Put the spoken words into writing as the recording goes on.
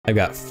I've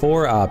got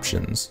 4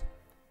 options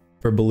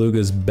for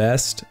Beluga's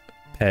best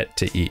pet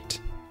to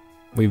eat.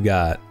 We've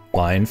got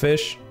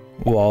lionfish,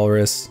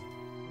 walrus,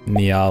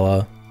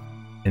 Niyala,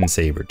 and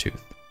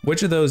Sabertooth.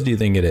 Which of those do you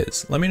think it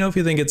is? Let me know if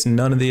you think it's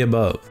none of the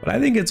above, but I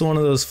think it's one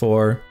of those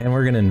 4, and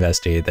we're gonna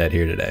investigate that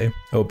here today.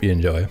 Hope you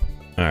enjoy.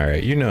 All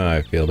right, you know how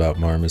I feel about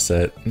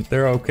marmoset.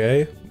 They're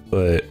okay,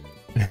 but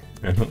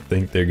I don't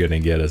think they're gonna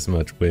get us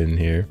much win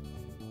here.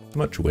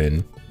 Much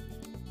win.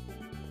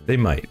 They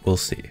might, we'll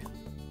see.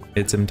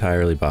 It's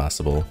entirely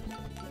possible.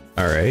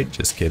 All right,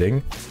 just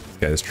kidding. This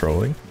guy's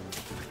trolling.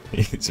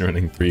 He's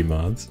running 3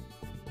 mods.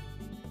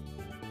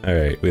 All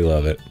right, we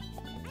love it.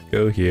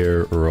 Go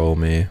here, roll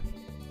me.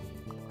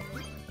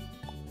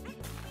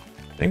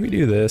 I think we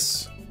do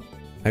this.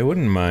 I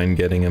wouldn't mind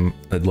getting him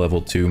a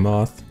level 2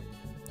 moth.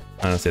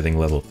 Honestly, I think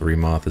level 3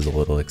 moth is a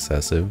little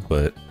excessive,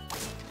 but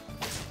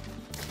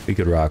we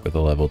could rock with a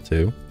level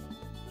 2.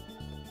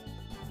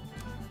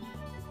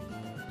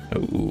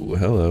 Oh,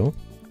 hello.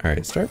 All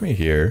right, start me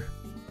here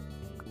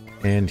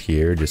and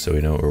here, just so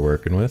we know what we're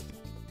working with.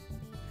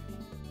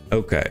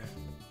 Okay,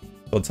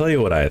 I'll tell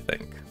you what I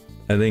think.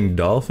 I think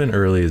dolphin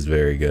early is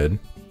very good.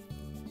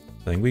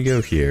 I think we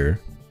go here.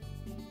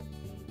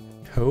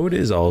 Toad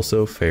is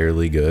also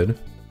fairly good.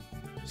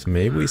 So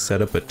maybe we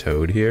set up a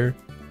toad here.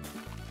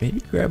 Maybe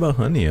grab a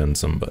honey on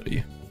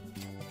somebody.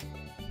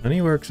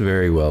 Honey works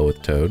very well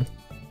with toad,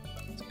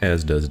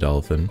 as does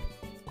dolphin.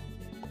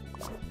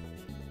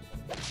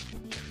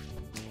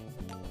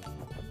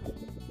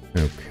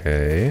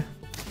 Okay,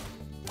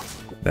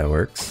 that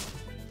works.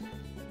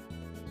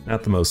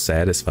 Not the most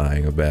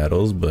satisfying of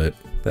battles, but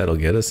that'll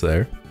get us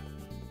there.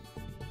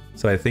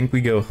 So I think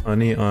we go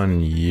honey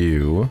on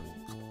you.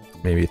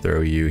 Maybe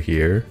throw you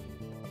here.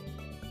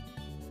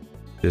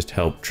 Just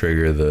help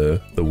trigger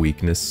the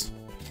weakness,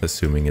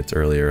 assuming it's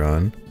earlier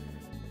on.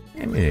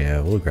 I mean, yeah,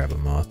 we'll grab a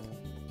moth.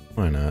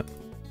 Why not?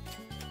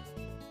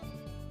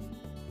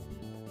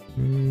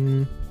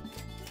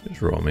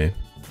 Just roll me.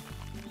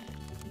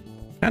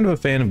 Kind of a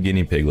fan of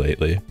guinea pig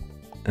lately.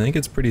 I think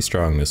it's pretty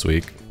strong this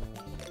week.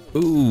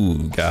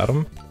 Ooh, got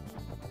him.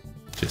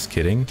 Just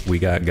kidding. We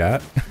got.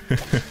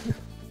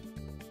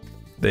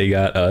 They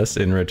got us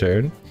in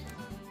return.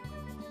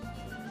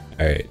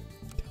 All right,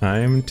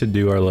 time to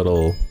do our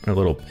little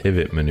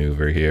pivot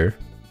maneuver here.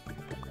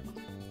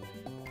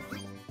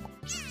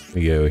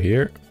 We go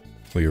here,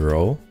 we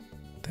roll.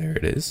 There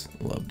it is.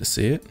 Love to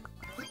see it.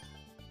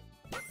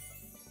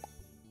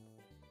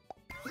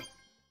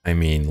 I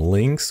mean,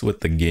 Lynx with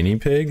the guinea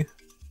pig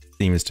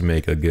seems to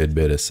make a good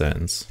bit of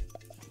sense.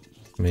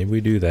 Maybe we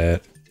do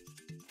that.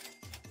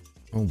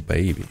 Oh,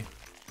 baby.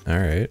 All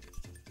right.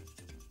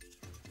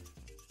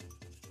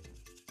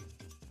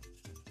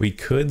 We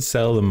could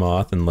sell the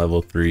moth in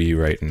level 3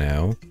 right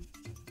now,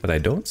 but I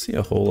don't see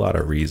a whole lot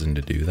of reason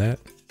to do that.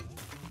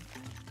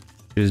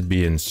 Just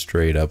being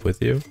straight up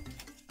with you.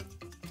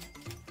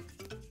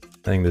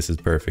 I think this is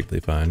perfectly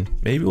fine.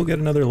 Maybe we'll get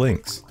another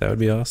Lynx. That would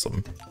be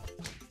awesome.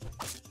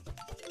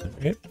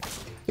 Alright.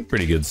 A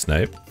pretty good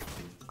snipe.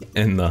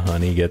 And the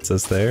honey gets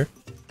us there.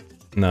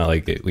 Not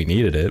like we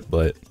needed it,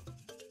 but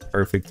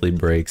perfectly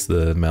breaks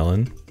the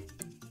melon.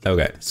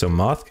 Okay, so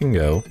moth can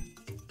go.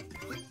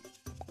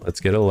 Let's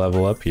get a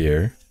level up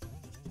here.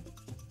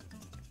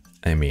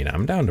 I mean,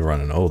 I'm down to run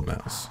an old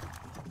mouse.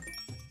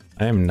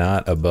 I am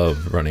not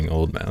above running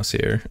old mouse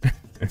here.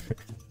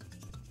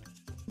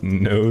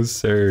 No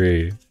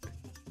siree.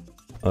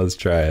 Let's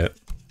try it.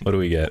 What do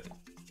we get?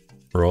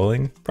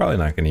 Rolling? Probably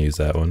not going to use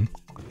that one.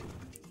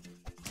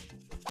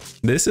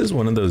 This is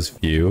one of those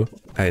few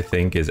I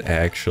think is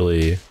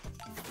actually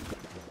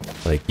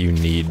like you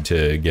need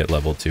to get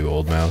level 2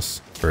 old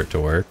mouse for it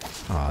to work.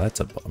 Aw, that's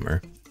a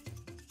bummer.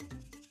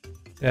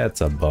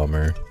 That's a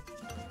bummer.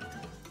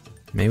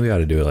 Maybe we ought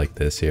to do it like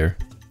this here.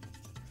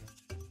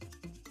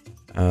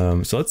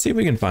 So let's see if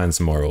we can find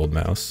some more old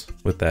mouse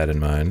with that in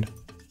mind.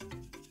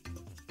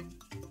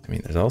 I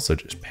mean, there's also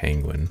just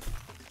penguin.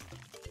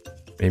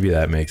 Maybe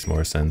that makes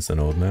more sense than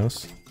old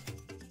mouse.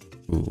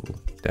 Ooh,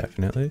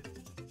 definitely.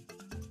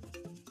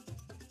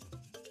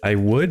 I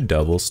would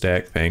double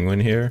stack penguin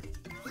here,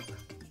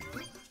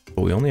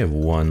 but we only have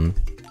 1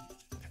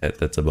 pet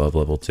that's above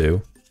level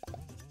 2.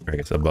 Or I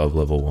guess above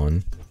level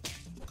 1.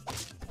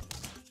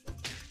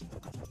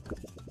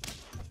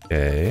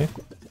 Okay.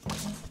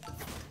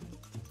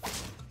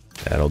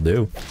 That'll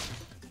do.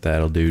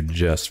 That'll do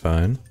just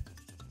fine.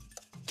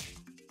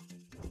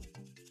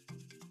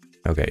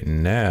 Okay,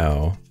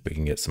 now we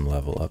can get some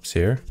level ups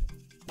here.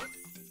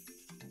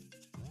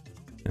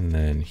 And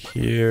then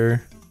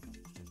here.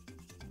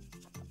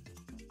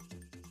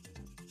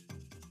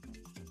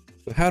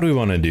 How do we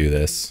want to do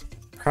this?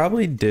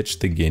 Probably ditch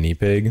the guinea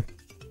pig.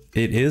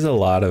 It is a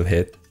lot of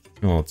hit.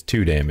 Well, it's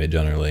 2 damage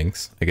on our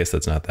Lynx. I guess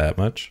that's not that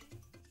much.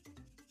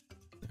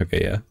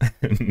 Okay, yeah.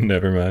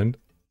 Never mind.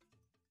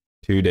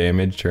 2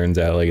 damage turns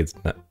out like it's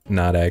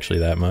not actually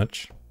that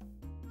much.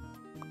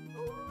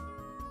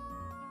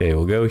 Okay,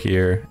 we'll go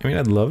here. I mean,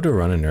 I'd love to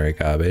run a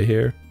Nurikabe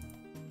here,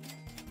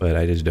 but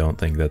I just don't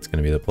think that's going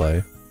to be the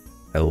play.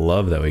 I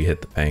love that we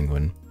hit the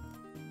penguin.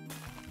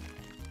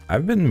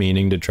 I've been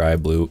meaning to try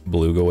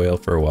Beluga Whale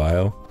for a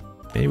while.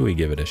 Maybe we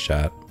give it a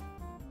shot.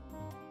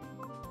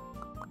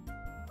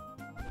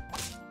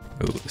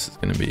 Oh, this is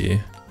gonna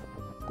be...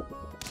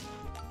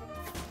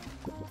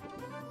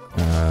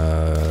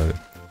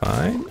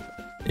 fine?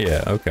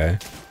 Yeah, okay.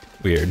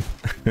 Weird.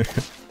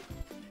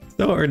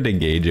 So hard to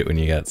gauge it when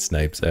you got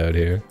snipes out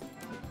here.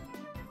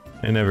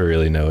 I never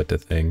really know what to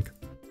think.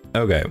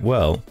 Okay,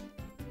 well...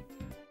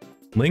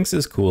 Lynx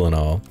is cool and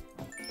all.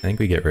 I think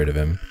we get rid of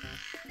him.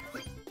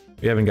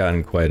 We haven't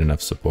gotten quite enough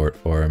support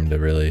for him to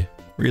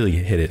really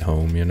hit it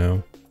home, you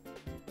know?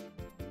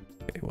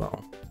 Okay,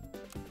 well...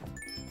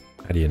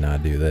 How do you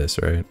not do this,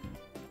 right?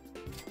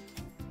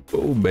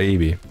 Oh,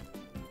 baby.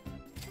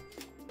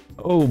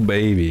 Oh,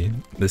 baby.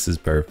 This is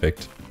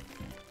perfect.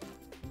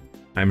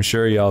 I'm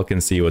sure y'all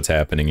can see what's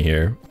happening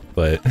here,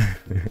 but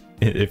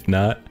if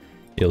not,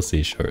 you'll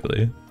see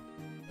shortly.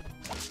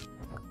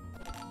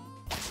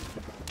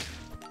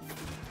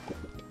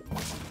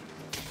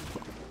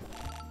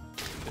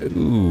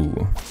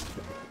 Ooh.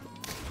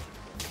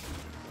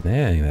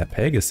 Dang, that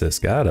Pegasus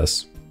got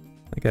us.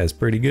 That guy's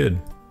pretty good.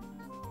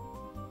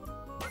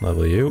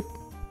 Level you.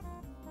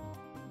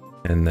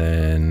 And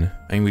then,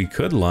 I mean, we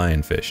could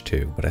lionfish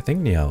too, but I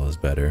think Niyala is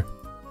better.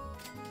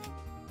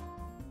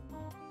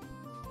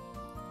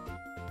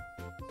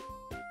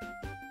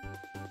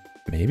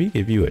 Maybe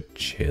give you a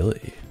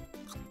chili.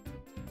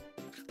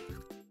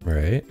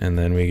 Right, and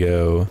then we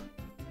go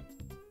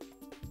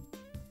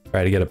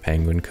try to get a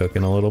penguin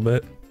cooking a little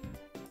bit.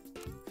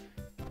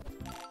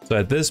 So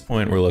at this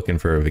point, we're looking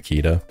for a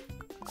vaquita.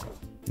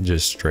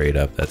 Just straight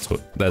up, that's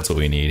what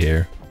we need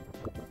here.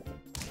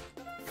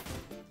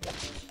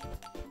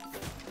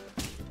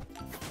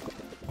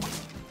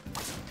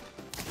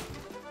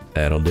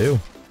 That'll do.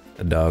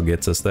 The dog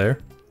gets us there.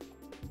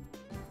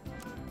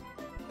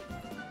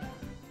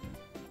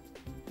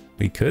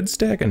 We could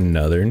stack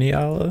another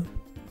Niyala.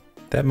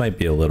 That might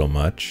be a little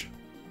much.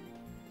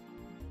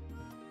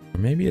 Or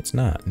maybe it's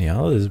not.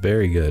 Niyala is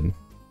very good.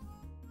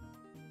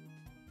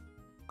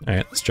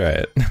 Alright, let's try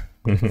it.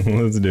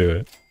 Let's do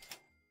it.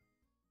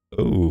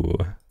 Ooh.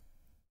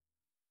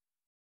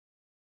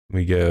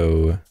 We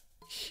go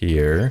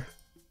here.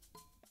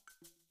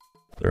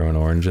 Throw an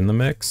orange in the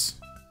mix.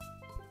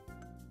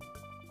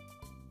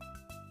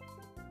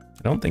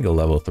 I don't think a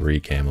level 3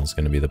 camel is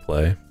going to be the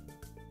play.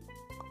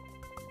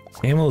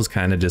 Camel is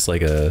kind of just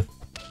like a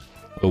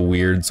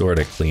weird sort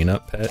of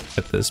cleanup pet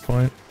at this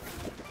point.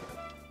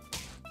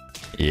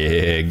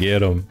 Yeah,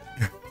 get him.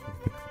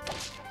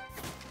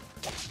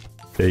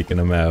 Taking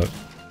him out.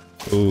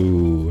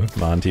 Ooh,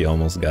 Monty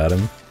almost got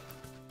him,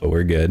 but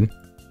we're good.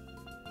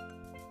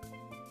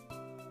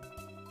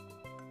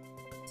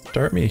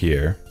 Start me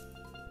here.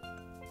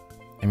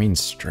 I mean,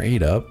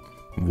 straight up,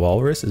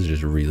 Walrus is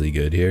just really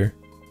good here.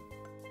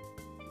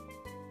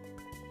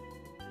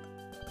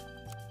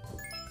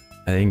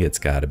 I think it's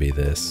gotta be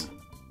this.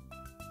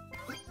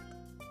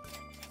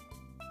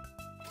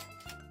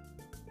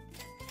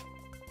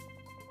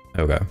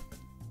 Okay.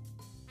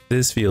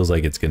 This feels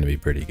like it's gonna be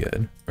pretty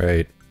good,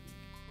 right?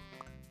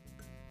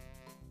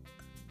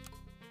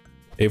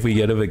 If we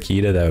get a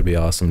vaquita, that would be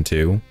awesome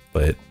too,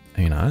 but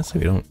I mean, honestly,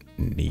 we don't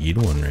need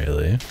one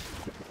really.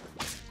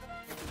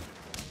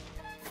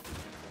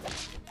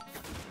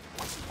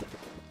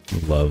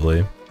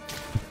 Lovely.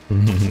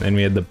 And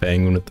we had the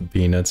penguin with the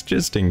peanuts,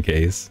 just in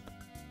case.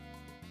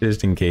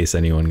 Just in case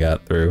anyone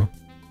got through.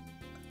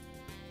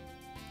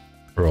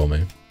 Roll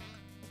me.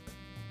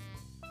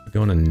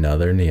 Going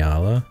another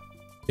Niyala?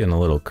 Getting a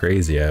little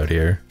crazy out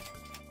here.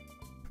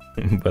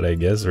 But I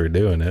guess we're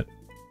doing it.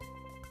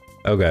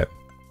 Okay.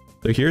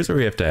 So here's where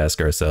we have to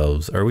ask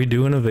ourselves, are we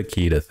doing a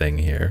vaquita thing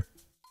here?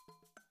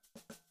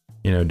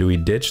 You know, do we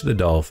ditch the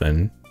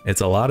dolphin?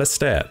 It's a lot of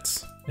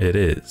stats. It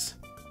is.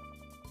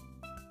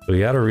 So we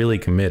gotta really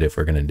commit if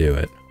we're gonna do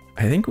it.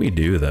 I think we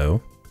do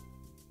though.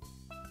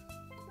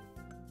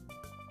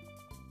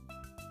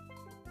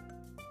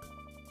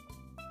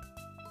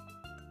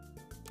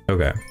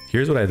 Okay,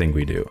 here's what I think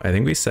we do. I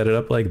think we set it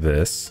up like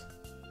this.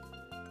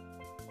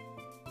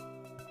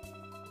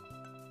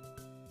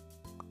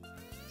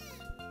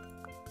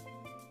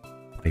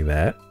 Like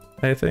that,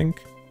 I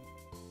think.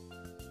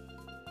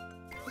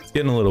 It's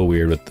getting a little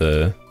weird with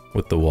the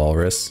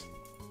walrus.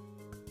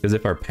 Because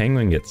if our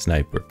penguin gets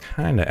sniped, we're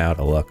kind of out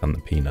of luck on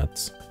the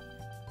peanuts.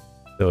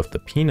 So if the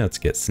peanuts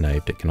get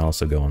sniped, it can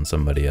also go on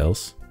somebody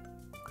else.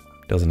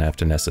 Doesn't have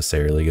to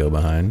necessarily go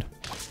behind.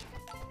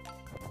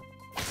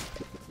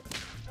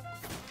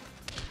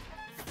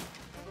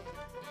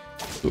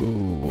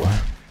 Ooh.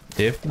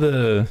 If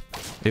the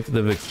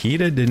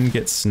vaquita didn't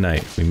get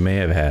sniped, we may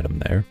have had him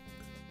there.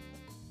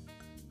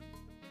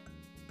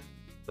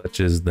 Such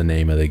is the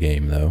name of the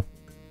game, though.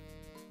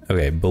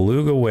 Okay,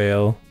 Beluga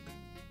Whale.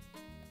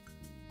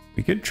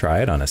 We could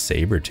try it on a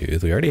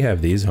Sabertooth. We already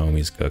have these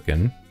homies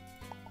cooking.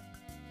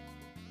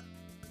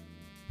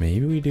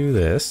 Maybe we do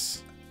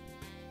this.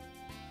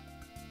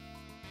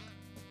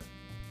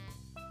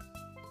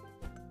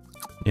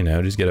 You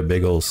know, just get a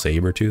big old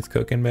Sabertooth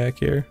cooking back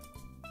here.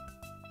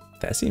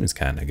 That seems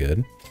kind of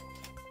good.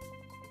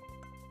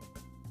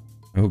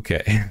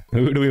 Okay,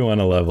 who do we want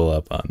to level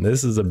up on?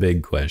 This is a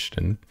big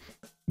question.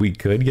 We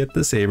could get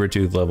the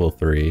Sabertooth level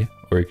 3,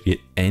 or we could get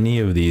any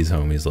of these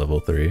homies level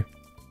 3.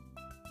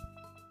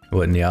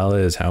 What,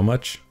 Niyala is how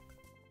much?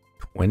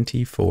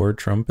 24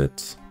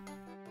 trumpets?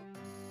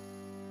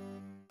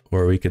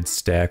 Or we could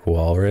stack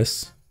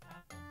Walrus.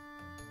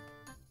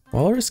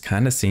 Walrus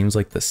kind of seems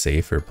like the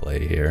safer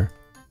play here.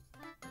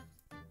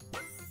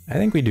 I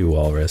think we do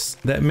Walrus.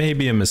 That may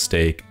be a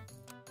mistake.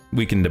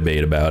 We can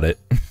debate about it,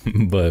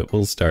 but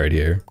we'll start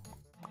here.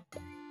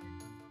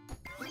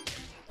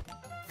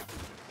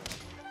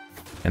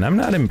 And I'm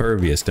not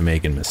impervious to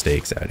making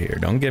mistakes out here,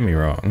 don't get me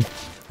wrong.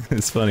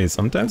 It's funny,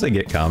 sometimes I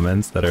get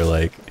comments that are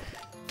like,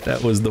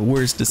 that was the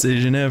worst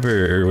decision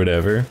ever, or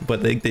whatever,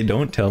 but they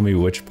don't tell me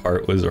which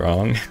part was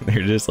wrong.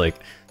 They're just like,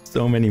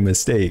 so many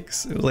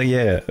mistakes. It was like,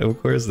 yeah,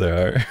 of course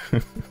there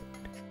are.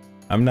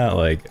 I'm not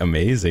like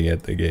amazing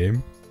at the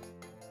game.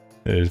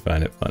 I just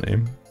find it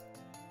funny.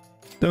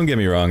 Don't get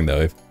me wrong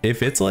though,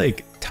 if it's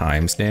like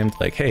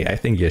time-stamped, like, hey, I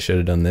think you should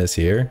have done this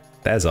here,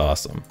 that's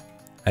awesome.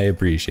 I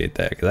appreciate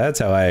that, because that's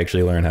how I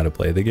actually learn how to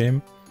play the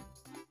game.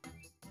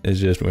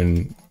 It's just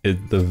when it's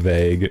the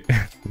vague,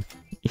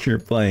 you're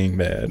playing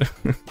bad.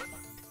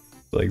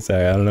 Like,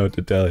 sorry, I don't know what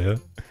to tell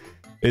you.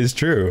 It's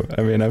true.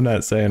 I mean, I'm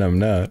not saying I'm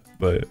not,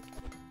 but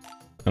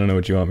I don't know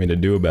what you want me to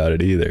do about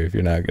it either if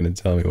you're not going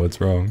to tell me what's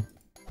wrong.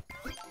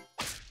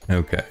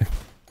 Okay.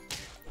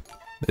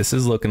 This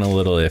is looking a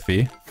little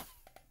iffy.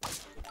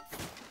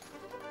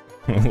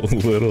 A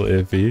little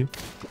iffy.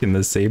 Can the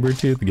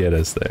Sabertooth get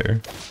us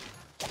there?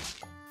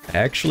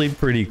 Actually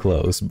pretty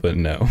close, but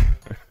no.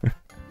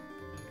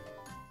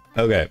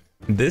 Okay,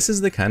 this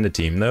is the kind of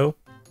team though.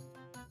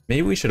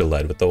 Maybe we should have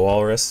led with the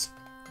Walrus.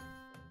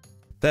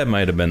 That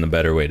might have been the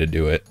better way to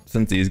do it,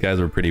 since these guys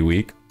were pretty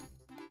weak.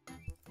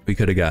 We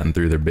could have gotten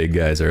through their big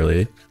guys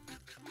early.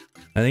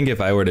 I think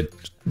if I were to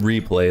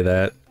replay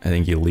that, I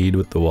think you lead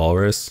with the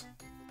Walrus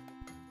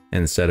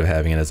instead of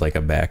having it as like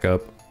a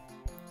backup,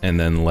 and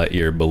then let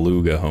your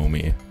Beluga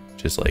homie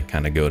just like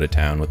kind of go to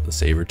town with the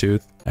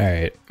Sabertooth. All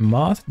right,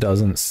 Moth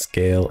doesn't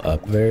scale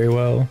up very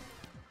well,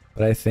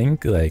 but I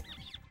think like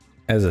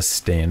as a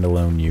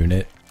standalone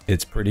unit,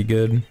 it's pretty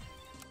good.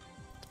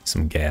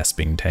 Some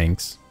gasping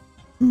tanks.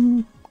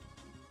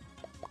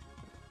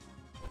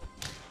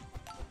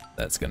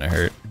 That's gonna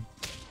hurt.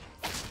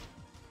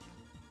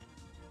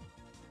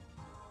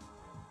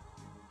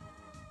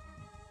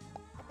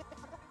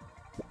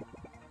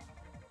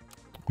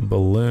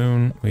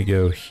 Balloon, we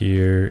go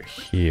here,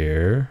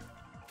 here.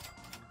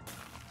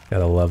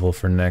 Got a level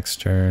for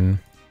next turn.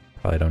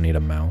 Probably don't need a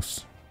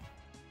mouse.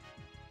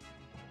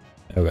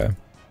 Okay.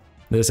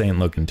 This ain't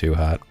looking too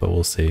hot, but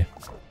we'll see.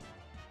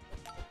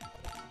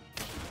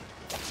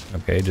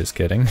 Okay, just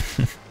kidding.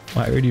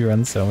 Why would you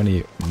run so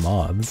many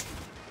moths?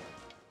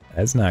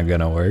 That's not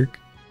gonna work.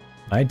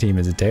 My team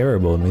is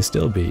terrible and we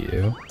still beat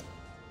you.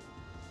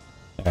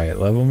 Alright,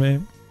 level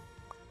me.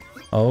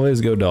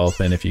 Always go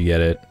Dolphin if you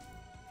get it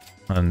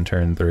on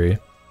turn 3.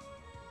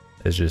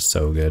 It's just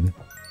so good.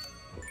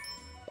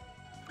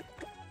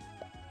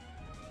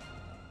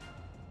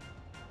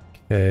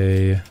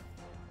 Okay.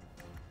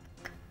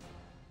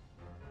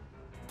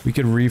 We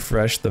could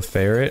refresh the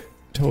ferret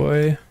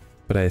toy,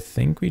 but I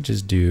think we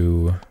just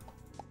do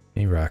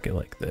a rocket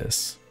like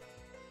this.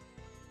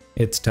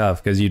 It's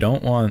tough because you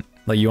don't want,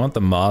 like, you want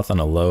the moth on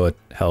a low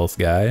health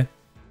guy,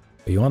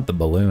 but you want the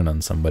balloon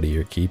on somebody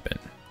you're keeping.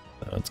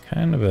 So it's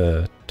kind of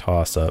a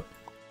toss up.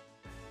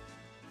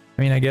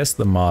 I mean, I guess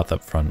the moth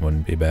up front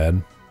wouldn't be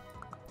bad.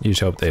 You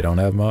just hope they don't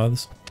have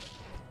moths.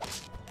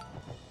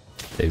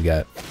 They've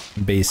got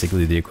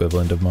basically the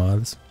equivalent of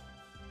moths.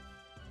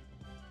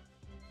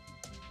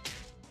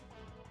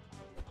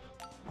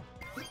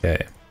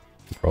 Okay,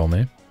 roll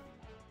me.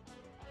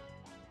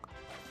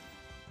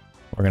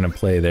 We're gonna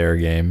play their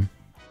game.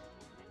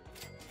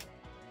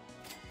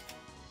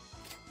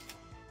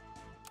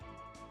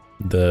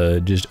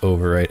 The just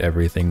overwrite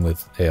everything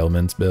with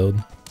ailments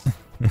build.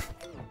 The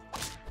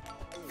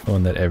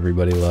one that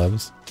everybody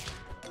loves.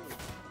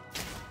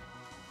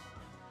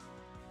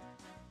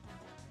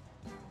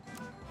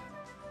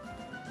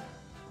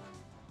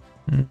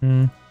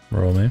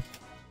 Roll me.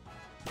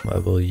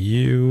 Level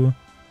you.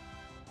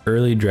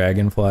 Early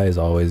dragonfly is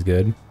always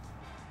good.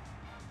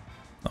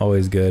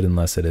 Always good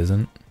unless it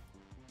isn't.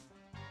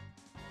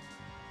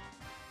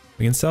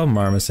 We can sell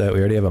marmoset. We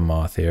already have a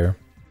moth here.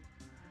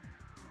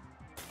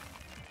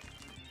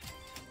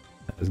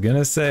 I was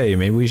gonna say,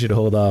 maybe we should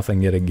hold off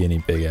and get a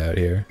guinea pig out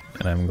here.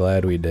 And I'm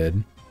glad we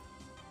did.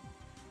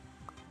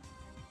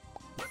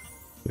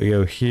 We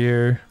go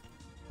here.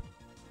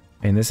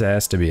 I mean, this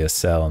has to be a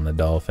sell on the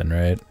dolphin,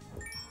 right?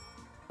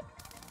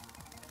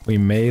 We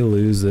may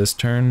lose this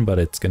turn, but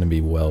it's gonna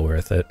be well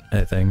worth it,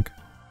 I think.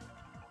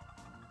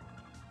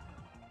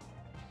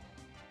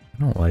 I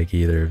don't like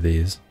either of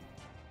these.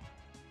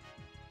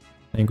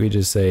 I think we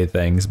just say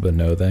thanks, but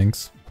no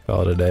thanks.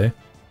 Call it a day.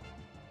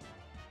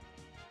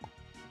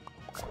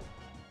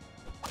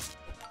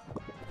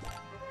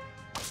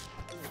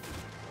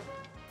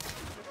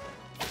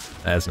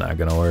 That's not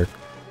gonna work.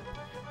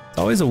 It's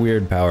always a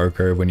weird power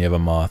curve when you have a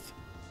moth.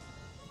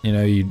 You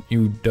know,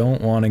 you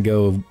don't want to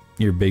go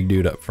your big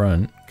dude up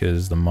front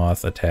because the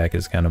moth attack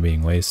is kind of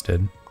being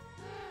wasted.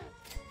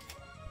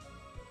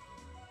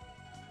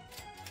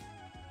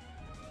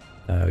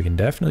 We can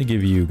definitely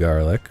give you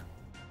garlic.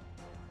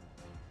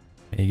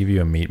 Maybe give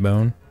you a meat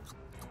bone.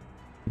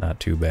 Not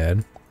too bad.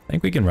 I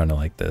think we can run it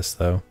like this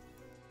though.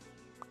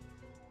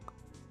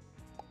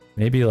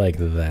 Maybe like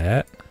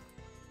that.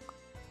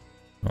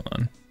 Hold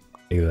on.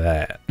 Like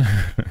that.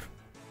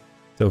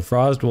 So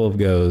Frostwolf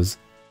goes.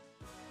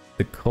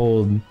 The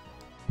cold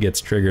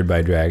gets triggered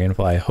by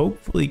Dragonfly,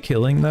 hopefully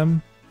killing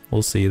them.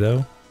 We'll see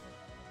though.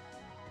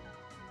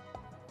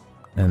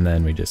 And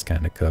then we just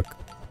kind of cook.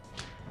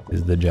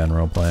 Is the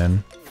general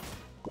plan.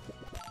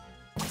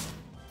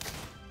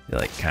 It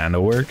like kind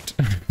of worked.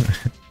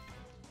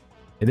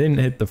 It didn't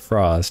hit the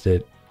frost,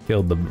 it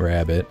killed the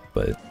rabbit,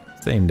 but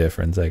same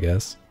difference I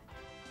guess.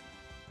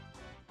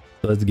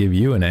 So let's give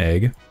you an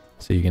egg,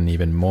 so you can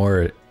even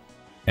more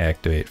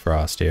activate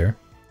frost here.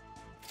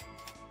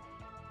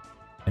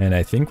 And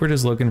I think we're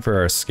just looking for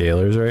our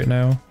scalers right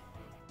now,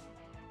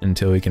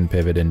 until we can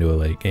pivot into a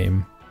late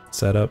game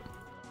setup.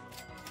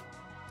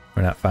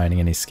 We're not finding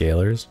any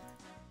scalers.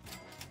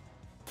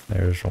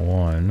 There's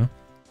one.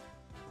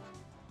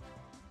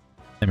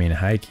 I mean,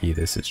 high key,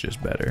 this is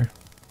just better.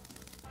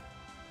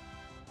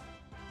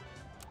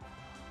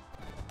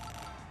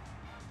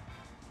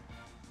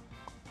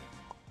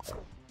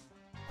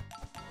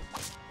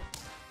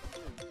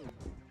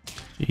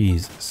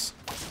 Jesus.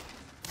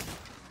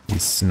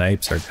 These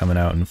snipes are coming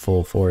out in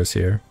full force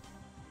here.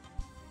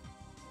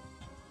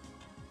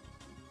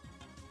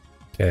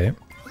 Okay.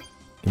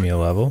 Give me a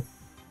level.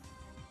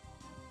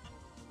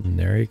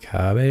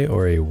 Narikabe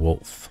or a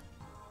wolf?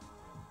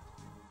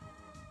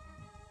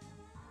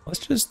 Let's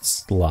just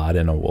slot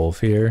in a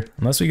wolf here.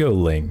 Unless we go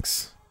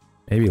lynx.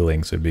 Maybe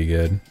lynx would be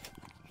good.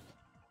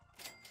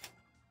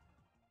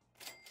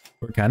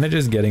 We're kind of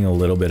just getting a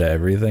little bit of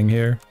everything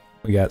here.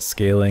 We got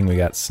scaling, we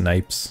got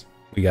snipes,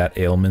 we got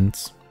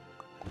ailments.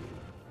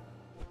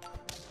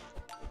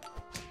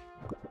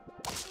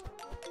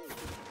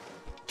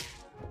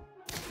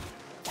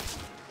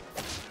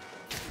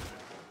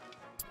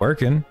 It's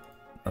working.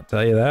 I'll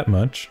tell you that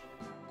much.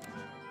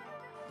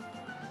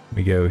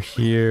 We go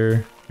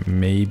here,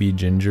 maybe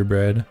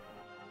gingerbread.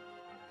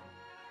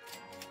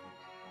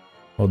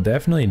 Well,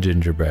 definitely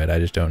gingerbread, I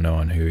just don't know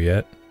on who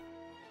yet.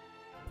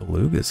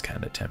 Beluga's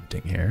kind of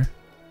tempting here.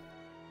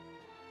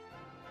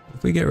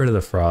 If we get rid of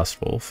the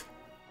Frost Wolf.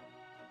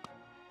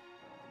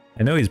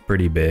 I know he's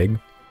pretty big.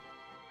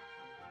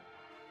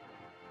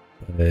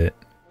 But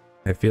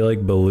I feel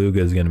like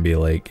Beluga's gonna be a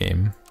late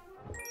game.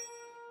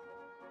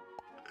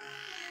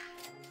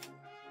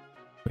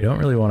 We don't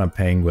really want a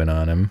penguin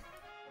on him.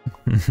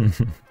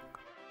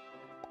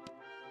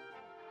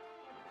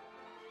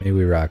 Maybe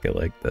we rock it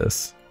like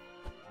this.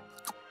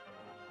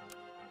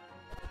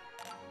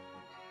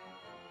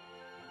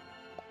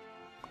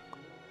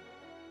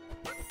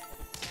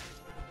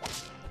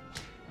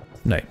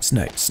 Snipe,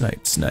 snipe,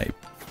 snipe, snipe.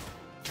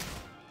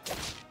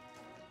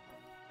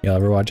 Y'all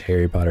ever watch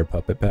Harry Potter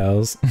Puppet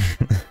Pals?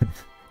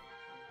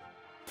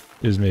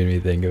 Just made me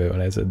think of it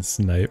when I said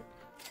snipe.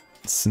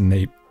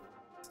 Snape.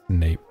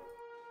 Snape.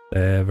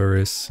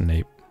 Severus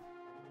Snape.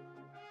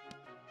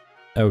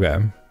 Okay.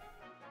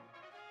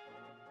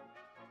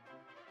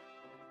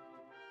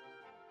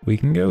 We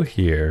can go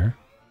here.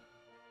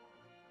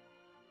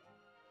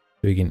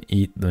 We can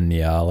eat the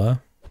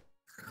Niyala,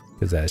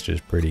 because that's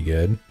just pretty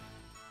good.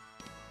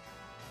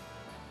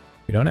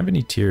 We don't have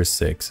any tier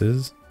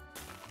 6s.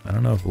 I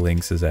don't know if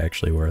Lynx is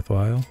actually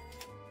worthwhile.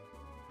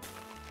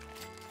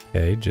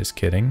 Okay, just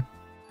kidding.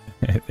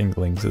 I think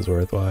Lynx is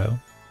worthwhile.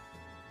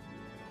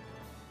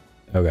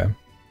 Okay.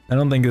 I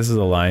don't think this is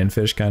a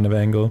lionfish kind of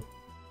angle.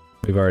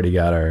 We've already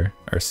got our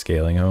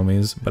scaling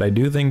homies, but I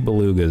do think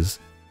Beluga's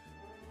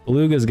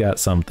got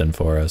something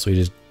for us. We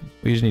just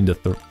need to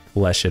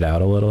flesh it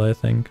out a little, I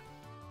think.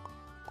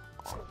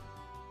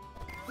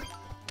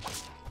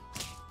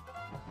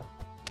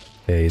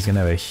 Okay, he's gonna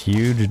have a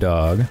huge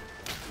dog.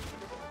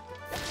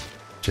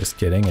 Just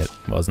kidding, it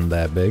wasn't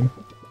that big.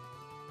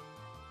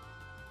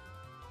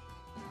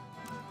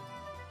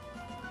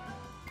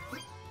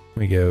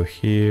 We go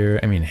here.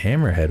 I mean,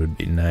 hammerhead would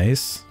be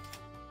nice.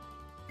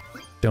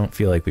 Don't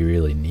feel like we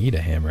really need a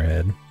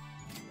hammerhead.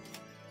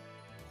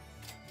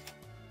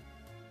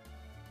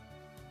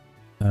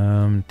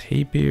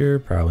 Tapir,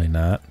 probably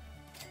not.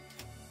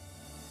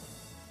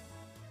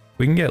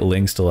 We can get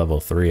Lynx to level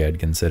 3, I'd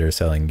consider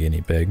selling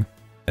guinea pig.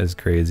 As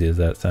crazy as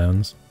that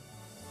sounds.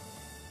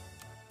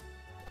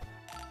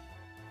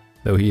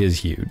 Though he is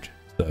huge,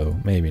 so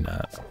maybe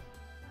not.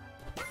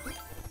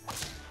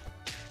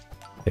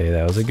 Okay,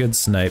 that was a good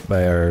snipe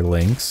by our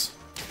Lynx.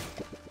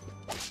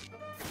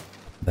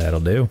 That'll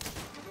do.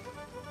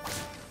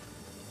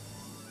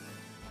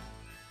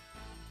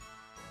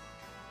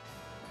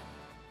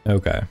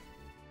 Okay.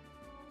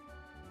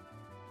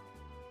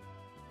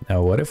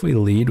 Now what if we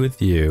lead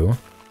with you?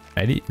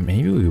 Maybe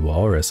we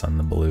walrus on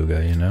the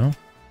Beluga, you know?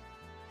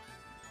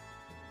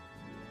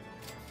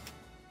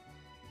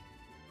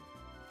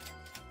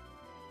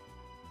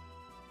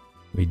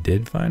 We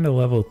did find a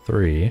level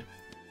 3.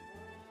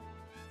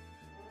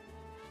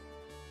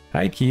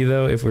 High key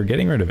though, if we're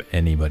getting rid of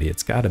anybody,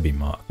 it's gotta be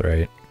Moth,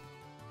 right?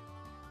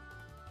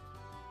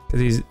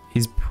 Because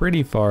he's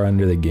pretty far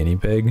under the guinea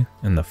pig,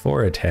 and the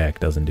 4 attack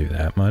doesn't do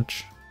that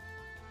much.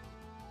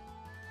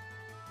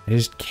 I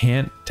just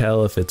can't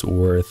tell if it's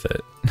worth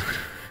it,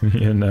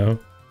 you know?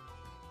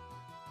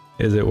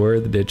 Is it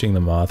worth ditching the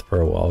Moth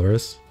for a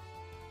walrus?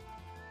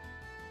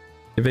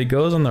 If it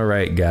goes on the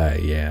right guy,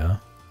 yeah.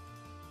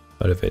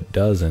 But if it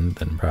doesn't,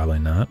 then probably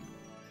not.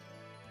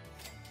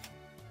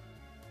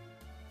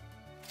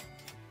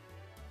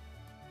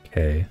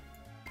 Okay.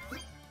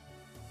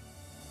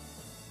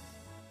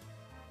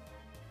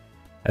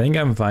 I think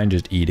I'm fine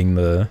just eating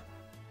the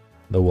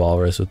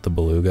walrus with the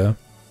beluga.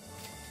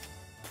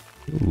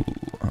 Ooh,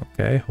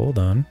 okay, hold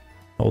on.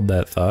 Hold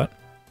that thought.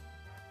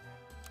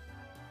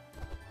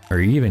 Or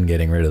even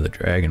getting rid of the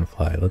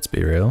dragonfly, let's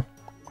be real.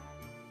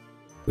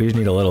 We just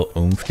need a little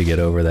oomph to get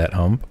over that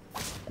hump.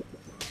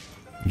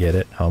 Get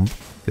it? Hump?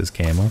 Because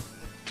camel.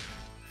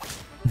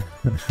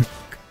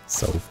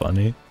 So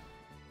funny.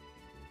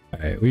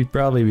 Alright, we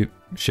probably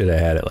should have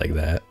had it like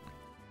that.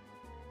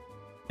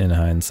 In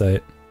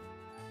hindsight.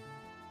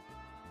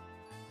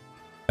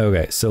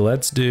 Okay, so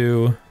let's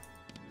do...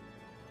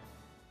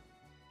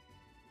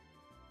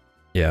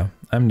 Yeah,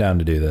 I'm down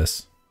to do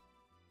this.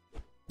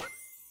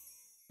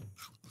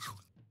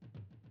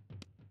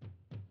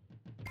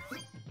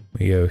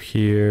 We go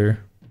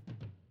here.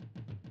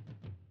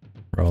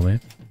 Roll me.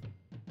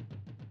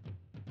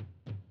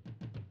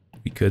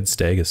 We could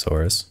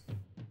Stegosaurus.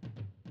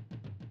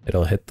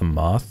 It'll hit the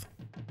Moth.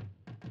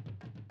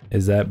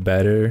 Is that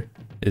better?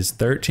 Is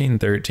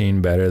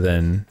 13-13 better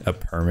than a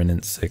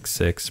permanent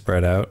 6-6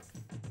 spread out?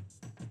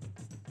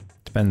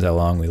 Depends how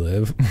long we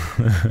live.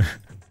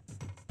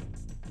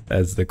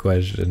 That's the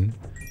question.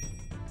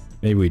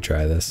 Maybe we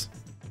try this.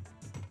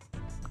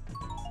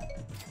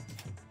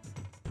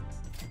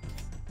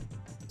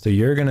 So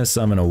you're gonna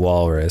summon a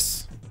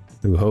walrus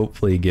who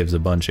hopefully gives a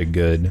bunch of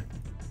good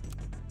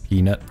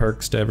peanut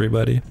perks to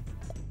everybody.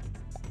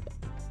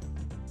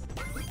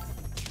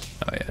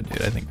 Oh yeah,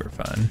 dude, I think we're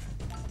fine.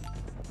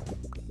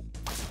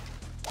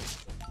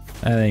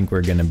 I think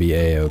we're gonna be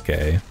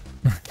a-okay.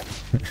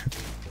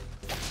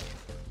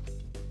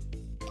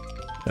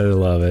 I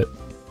love it.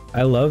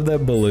 I love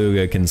that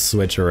Beluga can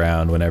switch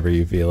around whenever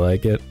you feel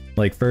like it.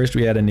 Like first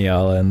we had a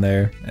Niyala in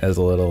there as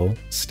a little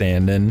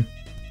stand-in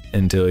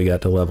until we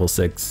got to level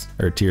 6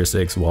 or tier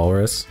 6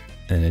 walrus,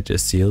 and it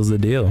just seals the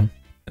deal.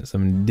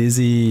 Some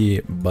dizzy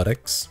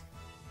buttocks.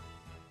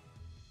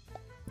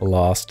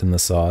 Lost in the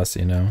sauce,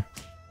 you know.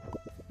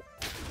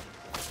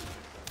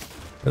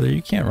 Brother,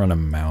 you can't run a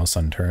mouse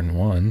on turn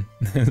 1.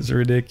 It's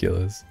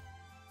ridiculous.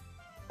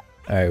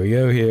 Alright, we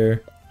go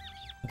here.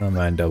 I don't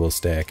mind double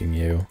stacking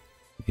you.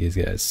 These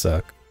guys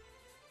suck.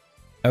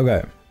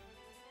 Okay.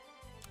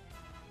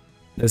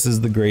 This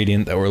is the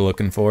gradient that we're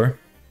looking for.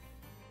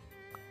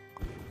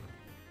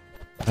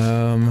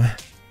 I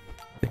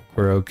think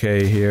we're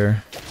okay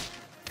here.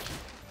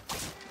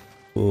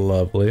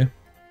 Lovely.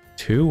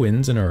 2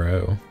 wins in a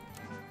row.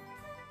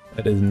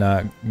 That is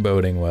not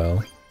boding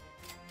well.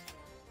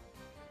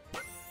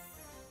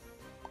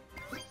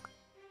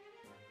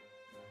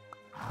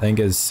 I think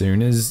as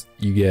soon as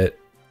you get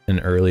an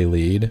early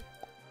lead,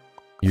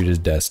 you're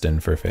just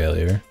destined for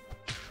failure.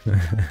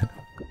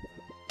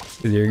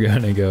 Because you're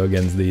gonna go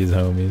against these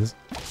homies.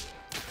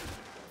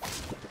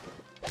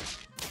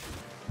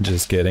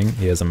 Just kidding,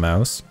 he has a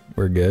mouse.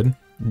 We're good.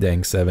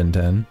 Dang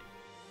 710.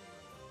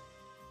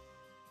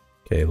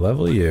 Okay,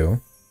 level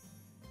you.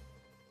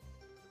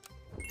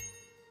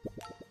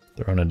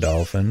 Throwing a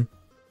dolphin.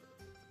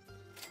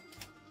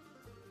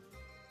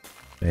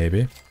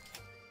 Maybe.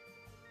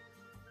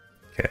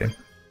 Okay.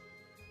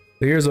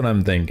 So here's what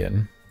I'm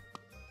thinking.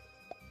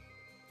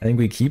 I think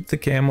we keep the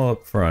camel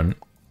up front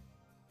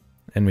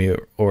and we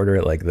order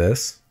it like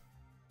this.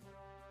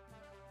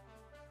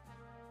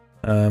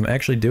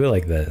 Actually do it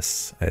like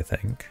this, I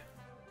think.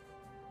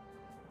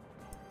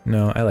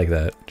 No, I like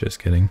that. Just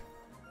kidding.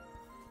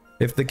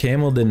 If the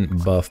camel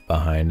didn't buff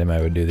behind him,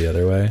 I would do the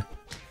other way.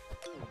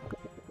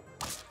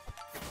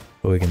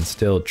 But we can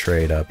still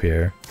trade up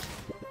here.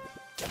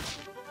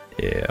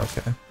 Yeah,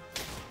 okay.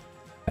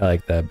 I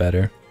like that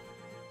better.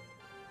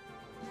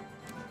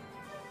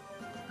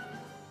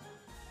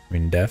 I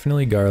mean,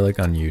 definitely garlic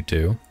on you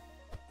two.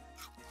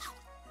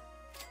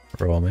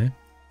 Roll me.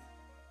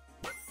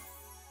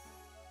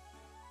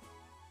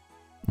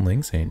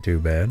 Lynx ain't too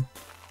bad.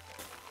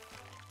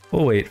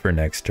 We'll wait for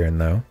next turn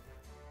though.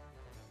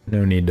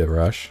 No need to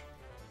rush.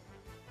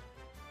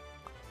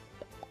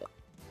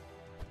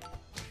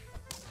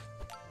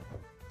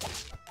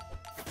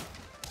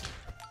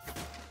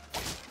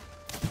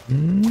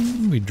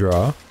 We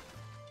draw.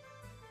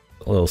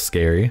 A little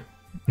scary.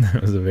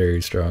 That was a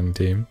very strong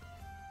team.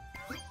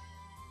 I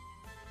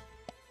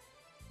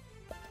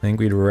think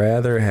we'd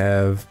rather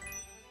have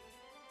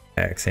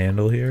axe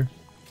handle here.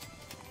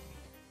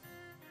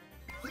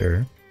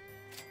 Sure.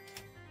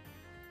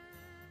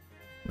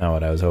 Not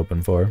what I was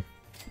hoping for.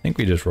 I think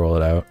we just roll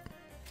it out.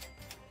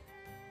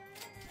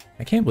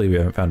 I can't believe we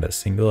haven't found a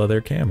single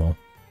other camel.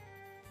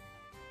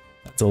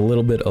 That's a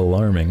little bit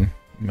alarming.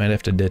 Might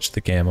have to ditch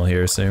the camel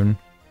here soon.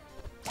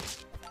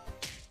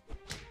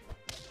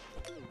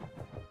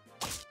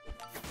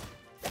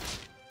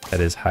 That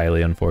is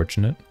highly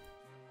unfortunate.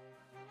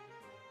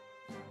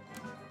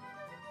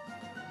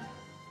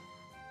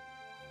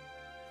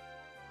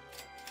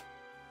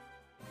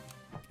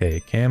 Okay,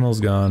 camel's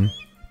gone.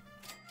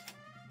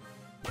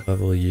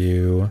 Level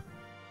you.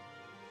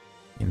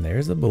 And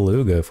there's the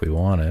beluga if we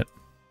want it.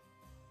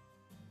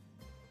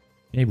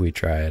 Maybe we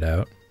try it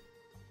out.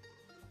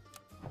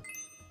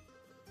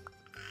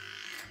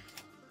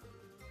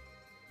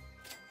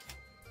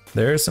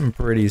 There are some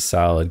pretty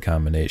solid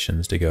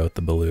combinations to go with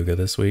the beluga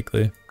this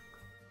weekly.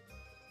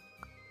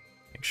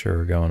 Make sure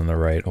we're going in the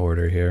right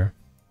order here.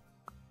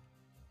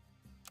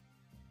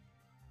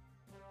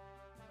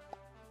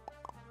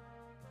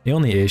 The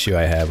only issue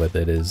I have with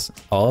it is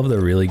all of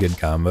the really good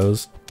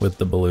combos with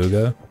the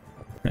beluga.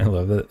 I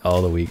love that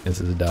all the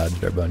weaknesses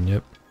dodged our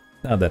bunyip.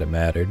 Not that it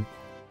mattered.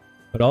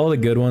 But all the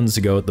good ones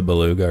to go with the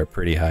beluga are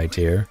pretty high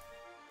tier.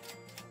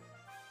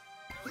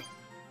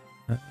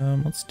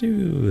 Let's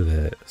do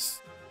this,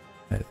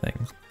 I think.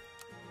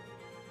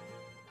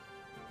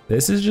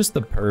 This is just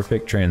the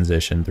perfect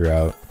transition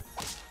throughout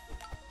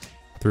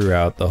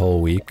the whole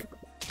week.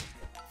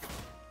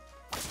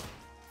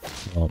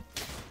 Well,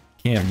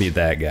 can't beat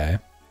that guy.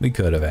 We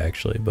could have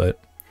actually,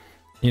 but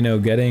you know,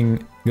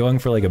 going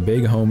for like a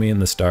big homie in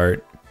the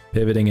start,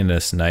 pivoting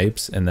into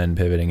snipes, and then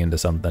pivoting into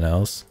something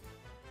else.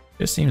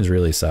 Just seems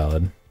really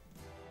solid.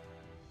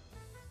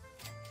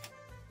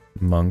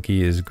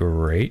 Monkey is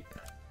great.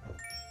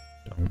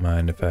 Don't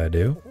mind if I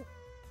do.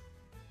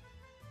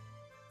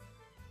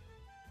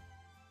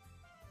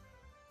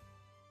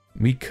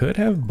 We could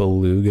have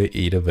Beluga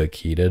eat a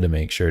vaquita to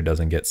make sure it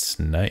doesn't get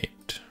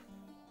sniped.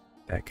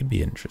 That could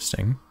be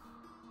interesting.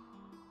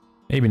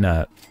 Maybe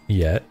not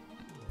yet,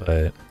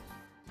 but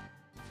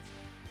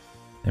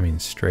I mean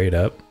straight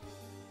up.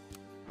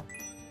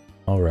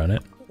 I'll run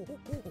it.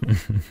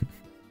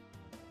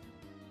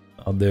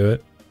 I'll do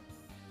it.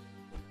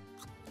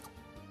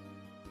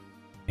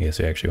 I guess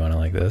we actually want it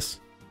like this.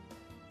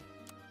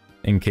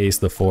 In case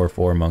the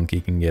 4-4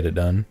 monkey can get it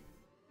done.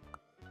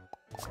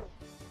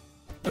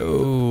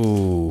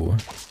 Oh.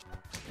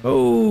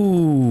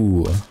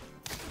 Oh.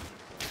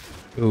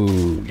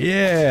 Oh,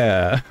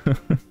 yeah.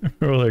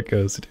 Roller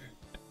coaster.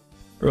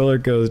 Roller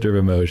coaster of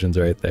emotions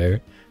right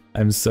there.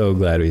 I'm so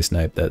glad we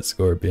sniped that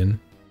scorpion.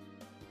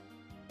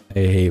 I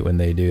hate when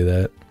they do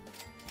that.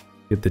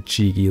 Get the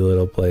cheeky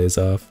little plays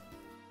off.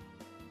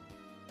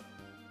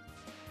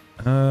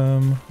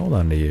 Hold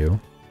on to you.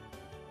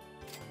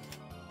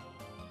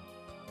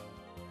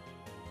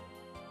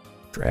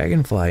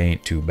 Dragonfly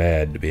ain't too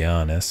bad, to be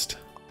honest.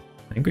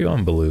 I think we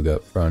want Beluga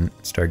up front,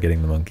 start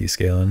getting the monkey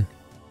scaling.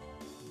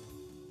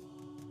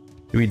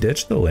 Do we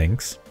ditch the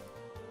lynx?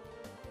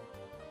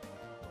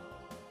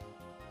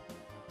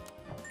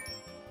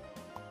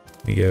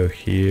 We go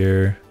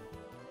here.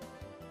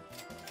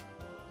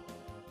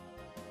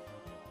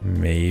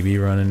 Maybe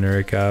run a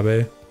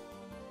Nurikabe.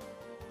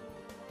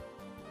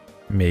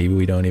 Maybe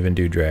we don't even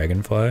do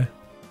Dragonfly.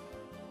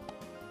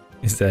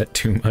 Is that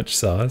too much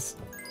sauce?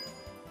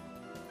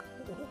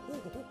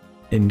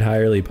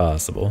 Entirely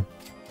possible.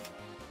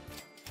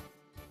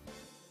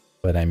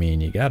 But I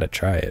mean, you gotta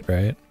try it,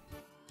 right?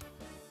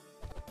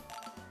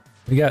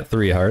 We got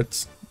 3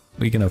 hearts.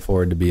 We can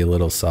afford to be a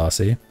little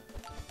saucy.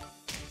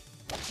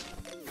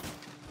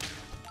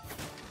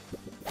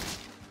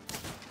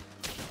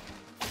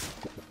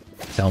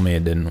 Tell me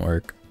it didn't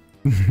work.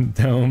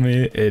 Tell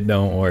me it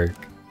don't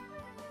work.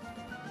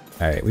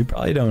 Alright, we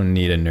probably don't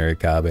need a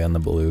Nurikabe on the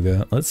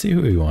Beluga. Let's see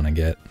who we want to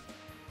get.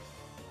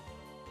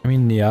 I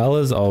mean,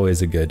 Niyala is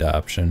always a good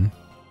option.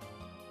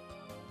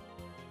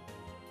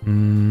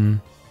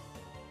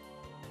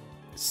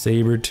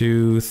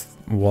 Sabertooth,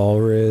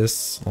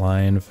 Walrus,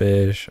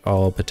 Lionfish,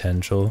 all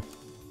potential.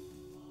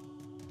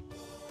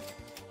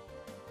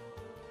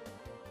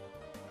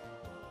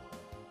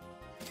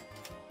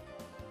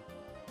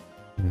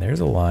 And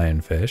there's a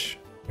Lionfish.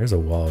 There's a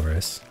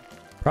Walrus.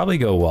 Probably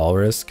go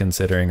Walrus,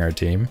 considering our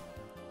team.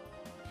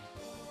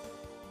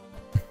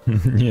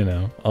 You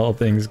know, all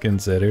things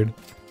considered.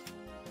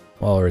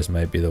 Walrus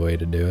might be the way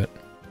to do it.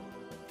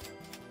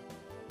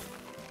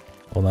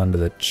 Hold on to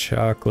the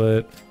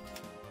chocolate.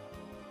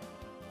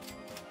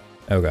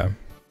 Okay.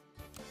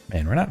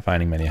 Man, we're not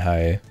finding many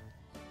high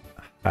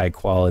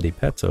quality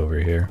pets over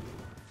here.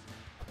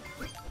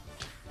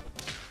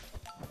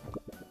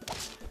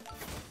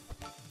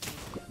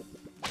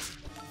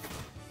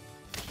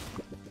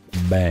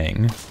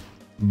 Bang.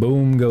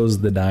 Boom goes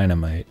the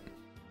dynamite.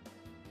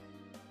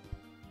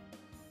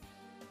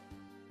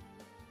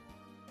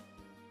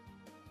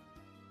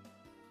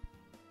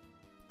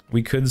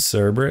 We could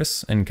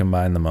Cerberus and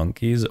combine the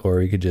monkeys, or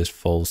we could just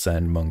full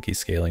send monkey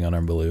scaling on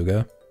our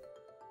Beluga.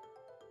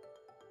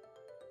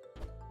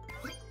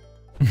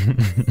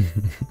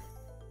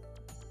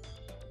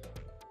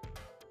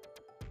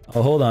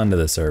 I'll hold on to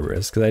the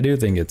Cerberus because I do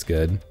think it's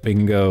good. We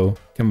can go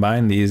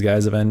combine these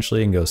guys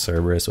eventually and go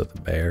Cerberus with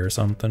a bear or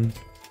something.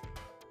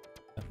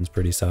 Sounds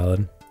pretty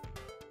solid.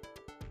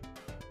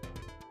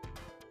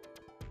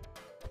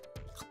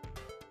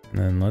 And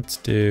then let's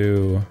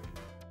do...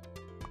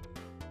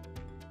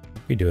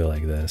 we do it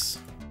like this.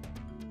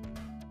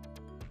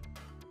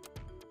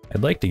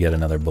 I'd like to get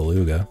another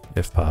Beluga,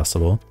 if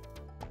possible.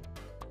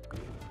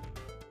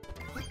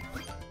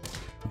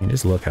 I mean,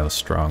 just look how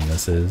strong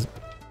this is.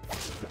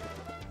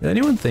 Does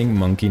anyone think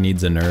Monkey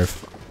needs a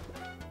nerf?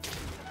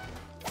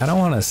 I don't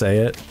want to say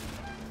it.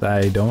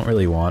 I don't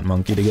really want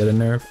Monkey to get a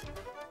nerf.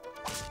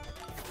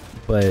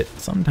 But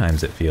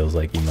sometimes it feels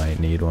like he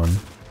might need one.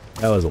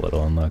 That was a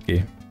little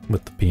unlucky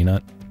with the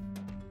peanut.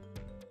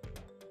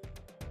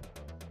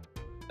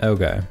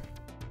 Okay.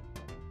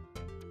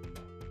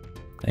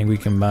 I think we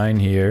combine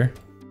here.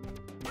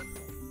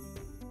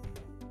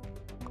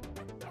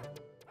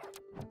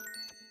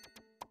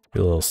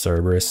 Do a little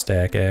Cerberus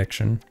stack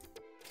action.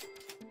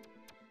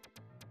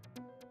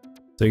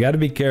 So you gotta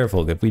be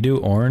careful. If we do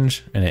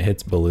orange and it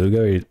hits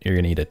Beluga, you're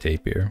gonna need a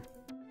tapir.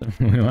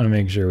 We wanna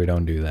make sure we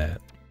don't do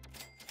that.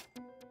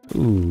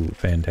 Ooh,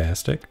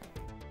 fantastic.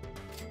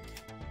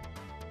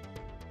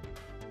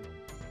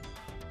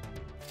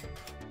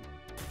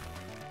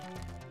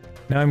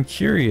 Now I'm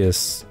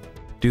curious,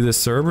 do the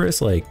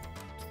Cerberus like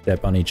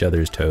step on each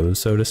other's toes,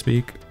 so to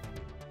speak?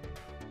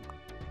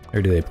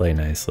 Or do they play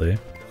nicely?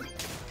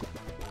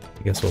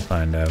 I guess we'll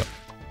find out.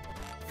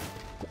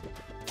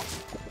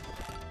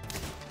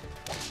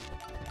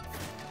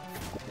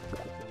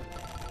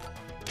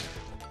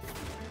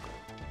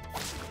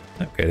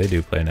 Okay, they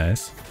do play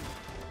nice.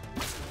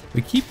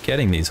 We keep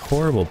getting these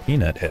horrible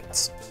peanut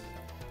hits.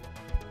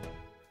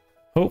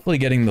 Hopefully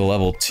getting the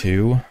level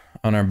 2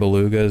 on our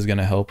Beluga is going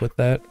to help with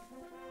that.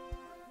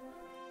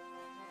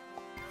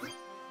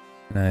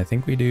 And I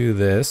think we do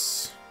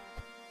this.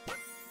 We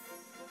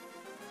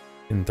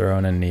can throw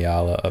in a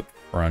Niyala up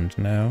front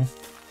now.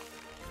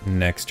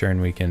 Next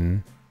turn we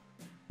can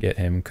get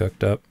him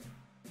cooked up.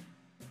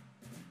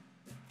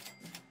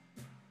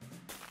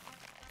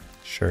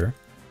 Sure.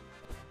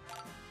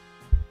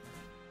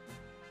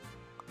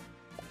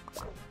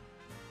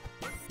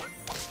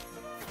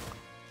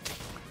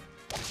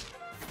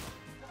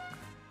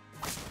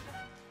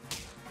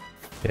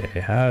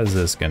 Okay, how is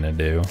this gonna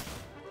do?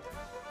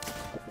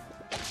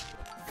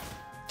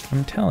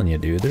 I'm telling you,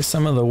 dude, there's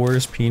some of the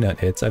worst peanut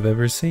hits I've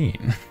ever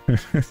seen.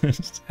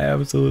 It's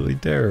absolutely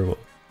terrible.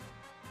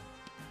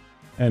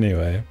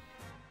 Anyway,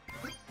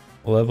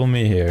 level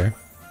me here.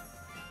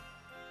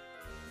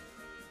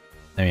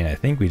 I mean, I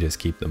think we just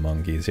keep the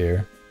monkeys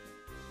here.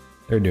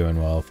 They're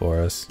doing well for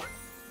us.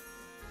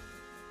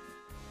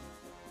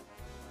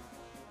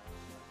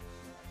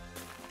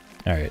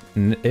 Alright,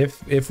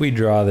 if we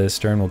draw this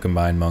turn, we'll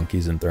combine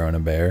monkeys and throw in a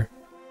bear.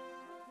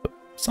 But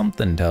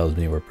something tells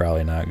me we're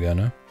probably not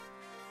gonna.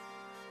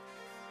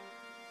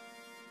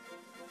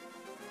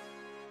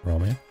 Roll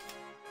me.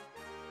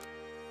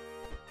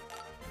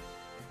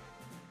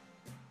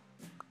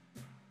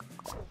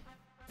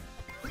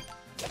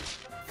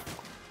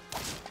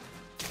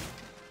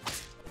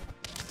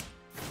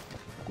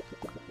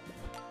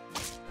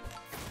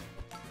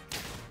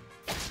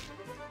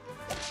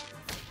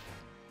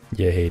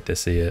 You hate to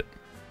see it.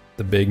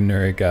 The big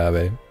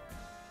Nurikabe.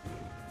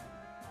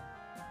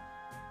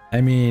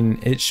 I mean,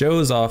 it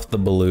shows off the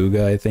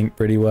Beluga, I think,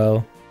 pretty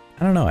well.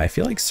 I don't know, I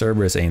feel like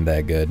Cerberus ain't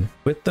that good.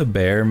 With the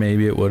bear,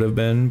 maybe it would have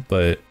been,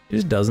 but it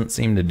just doesn't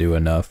seem to do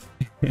enough.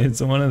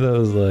 It's one of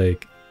those,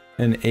 like,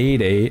 an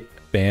 8-8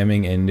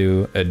 spamming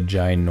into a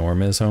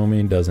ginormous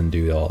homie doesn't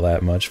do all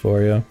that much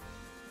for you.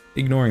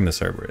 Ignoring the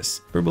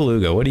Cerberus. For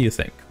Beluga, what do you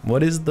think?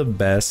 What is the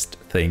best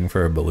thing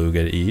for a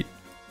Beluga to eat?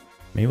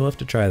 Maybe we'll have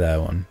to try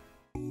that one.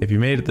 If you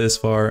made it this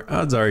far,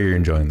 odds are you're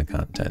enjoying the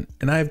content.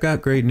 And I've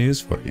got great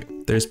news for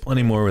you. There's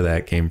plenty more where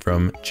that came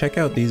from. Check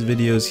out these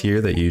videos here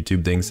that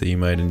YouTube thinks that you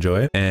might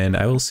enjoy, and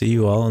I will see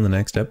you all in the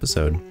next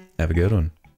episode. Have a good one.